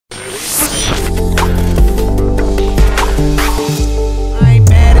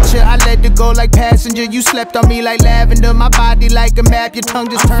go like passenger. You slept on me like lavender. My body like a map. Your tongue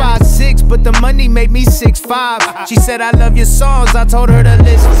just turned 5'6", but the money made me 6'5". She said I love your songs. I told her to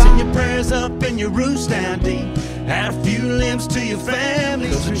listen. Send your prayers up and your roots down deep. Add a few limbs to your family.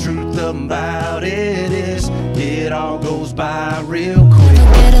 'Cause the truth about it is, it all goes by real quick. I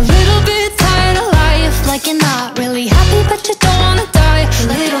get a little bit tired of life, like you're not really happy, but you don't wanna die. A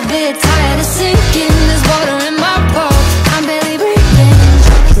little bit tired of sinking. There's water in my pulse. I'm barely breathing.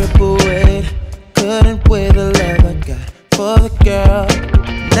 Triple weight, couldn't weigh the love I got for the girl.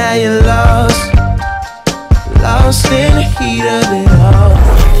 Now you're lost, lost in the heat of it all.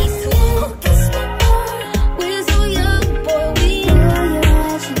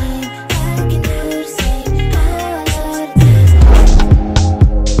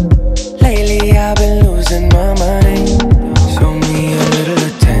 Lately I've been losing my mind. Show me a little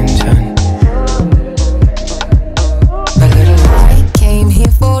attention. A little. I came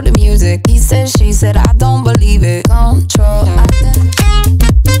here for the music. He said, she said, I don't believe it. Control.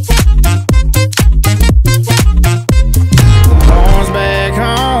 Bones back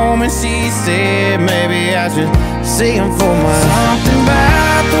home and she said maybe I should see him for my. Something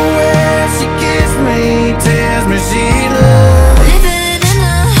about the way she kissed me tells me she loves. Living in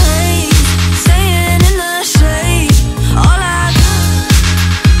the haze, staying in the shade. All I do.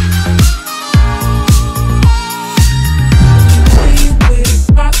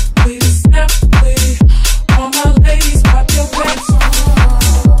 Pop with it, snap with it. All my ladies, pop your backs.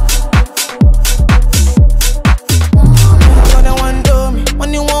 You're the one do me when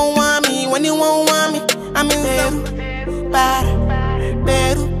you won't want me, when you won't want me. I'm in love, better,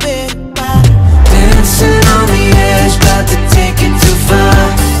 better, better. Dancing on the edge, about to take it too far.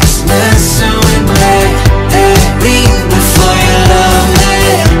 Just messing with my head, beat before you love me.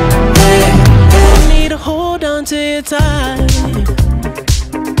 I need to hold on to your time.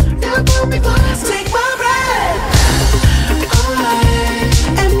 Now pull me close, take my breath away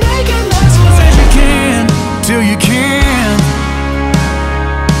and make it last forever. As you can, till you can.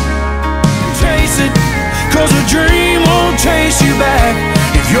 Chase it, 'cause a dream won't chase you back.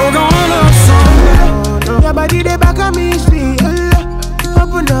 If you're gonna love someone, Your body they back on me, see.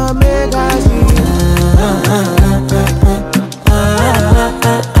 Open up, make I see.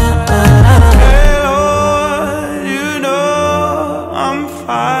 hey Lord, you know I'm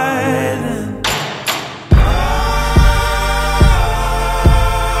fighting.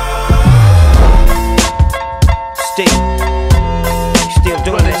 Still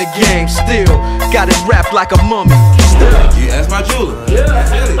doing it in the game, still got it wrapped like a mummy. You asked my jeweler.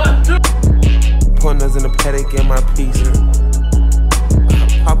 Pointers in the paddock in my piece.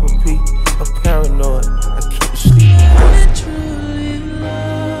 Pop a peak, a paranoid. I keep sleep.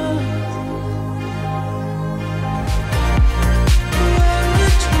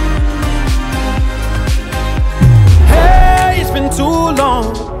 Hey, it's been too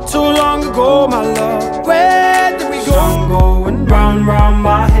long ago, my love. Where did we go? Sun going round, round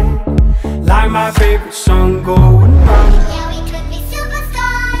my head, like my favorite song going round. Yeah, we could be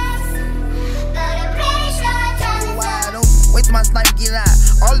superstars, but I'm pretty sure time is up. Don't wait till my sniper get out.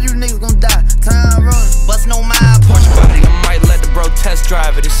 All you niggas gon' die. Time running, bustin' on my Porsche body. I might let the bro test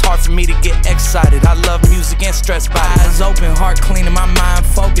drive it. It's hard for me to get excited. I love music and stress by it. Eyes open, heart clean, and my mind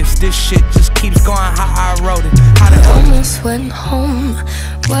focused. This shit just keeps going how I wrote it. How the Almost went home.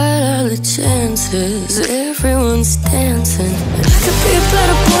 What are the chances? Everyone's dancing. I could be a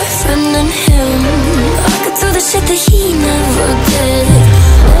better boyfriend than him. I could do the shit that he never did.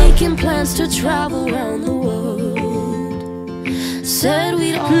 Making plans to travel around the world. Said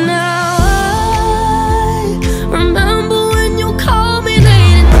we'd all. Now I remember when you called me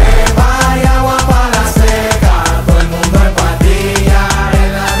late. Vaya guapa la seca, todo el mundo en patilla en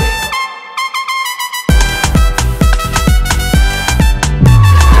la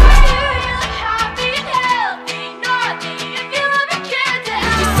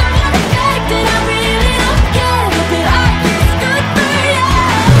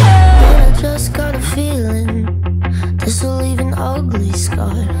But I just got a feeling this will leave an ugly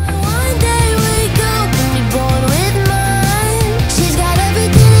scar.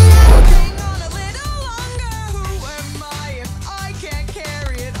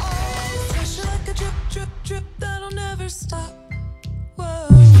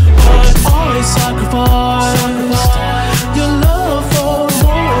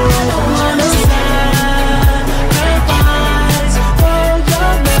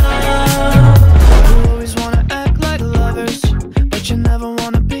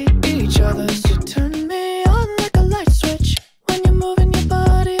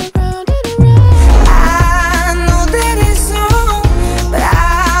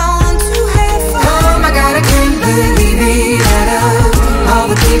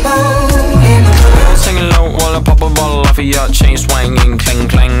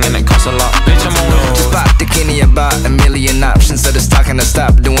 Henny about a million options. So just talking to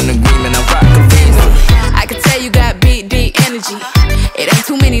stop doing the green and I rock arena. I can tell you got big D energy. It ain't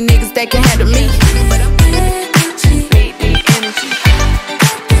too many niggas that can handle me. But I'm big D energy.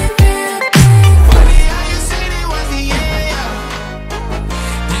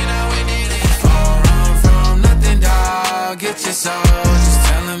 Get your soul, just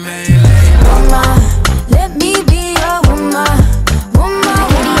tell him, hey, woman, let me be your woman.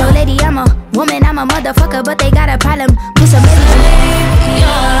 Woman, lady, I'm a woman, I'm a motherfucker, but they got a problem. Put some baby,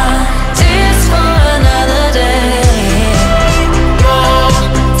 Tears for another day.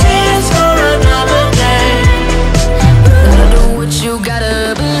 Tears for another day. Gotta do what you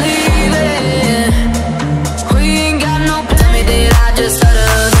gotta believe in. We ain't got no plan, me did I just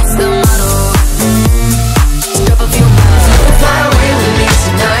stutter? That's the motto. Drop a few miles. You can fly away with me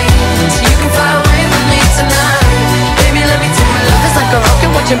tonight. You can fly away with me tonight. Baby, let me take my love. It's like a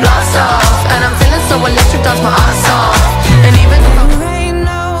rocket with your blast off. And I'm feeling so electric, that's my ass off. And even if there ain't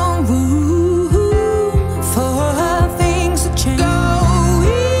no room for things to change, go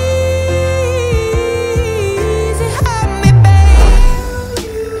easy on me, babe.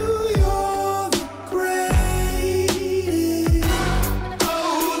 you're the greatest.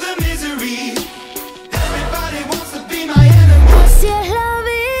 Oh, the misery. Everybody wants to be my enemy. what's your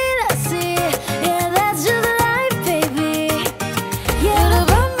loving? I see it. Yeah, that's just life, baby. Yeah, the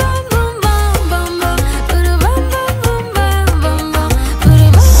bum bum bum bum bum bum, put a bum bum bum bum bum bum, put a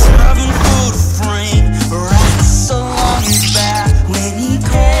bum. Serving food frame, right so long is back when he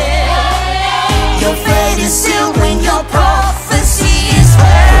called. Your fate is sealed when your prophecy is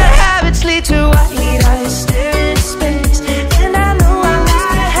heard. Habits lead to white eyes, stare into space. And I know I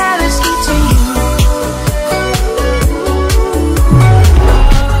might have this key to you.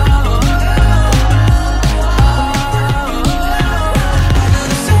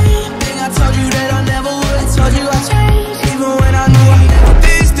 Thing I told you that I never would. I told you I changed, even when I knew I never.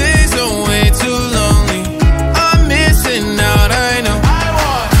 These days are way too lonely. I'm missing out, I know. I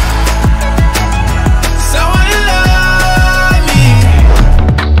want someone to love me.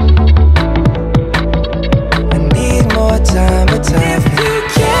 I need more time, but time. If you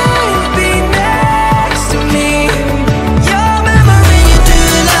can't be next to me, your memory, you do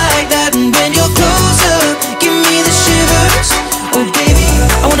it like that. And when you're closer, give me the shivers. Oh baby,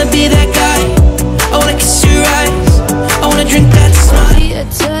 I wanna be that guy. I wanna kiss your eyes. I wanna drink that smile. The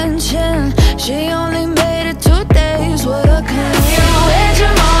attention, she only made it 2 days. What a claim. You and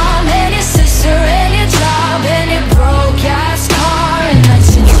your mom and your sister and your job and your broke ass car and I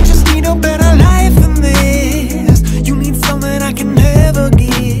said You just need a better life than this. You need something I can never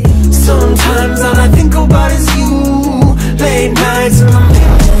give. Sometimes all I think about is you. Late nights in the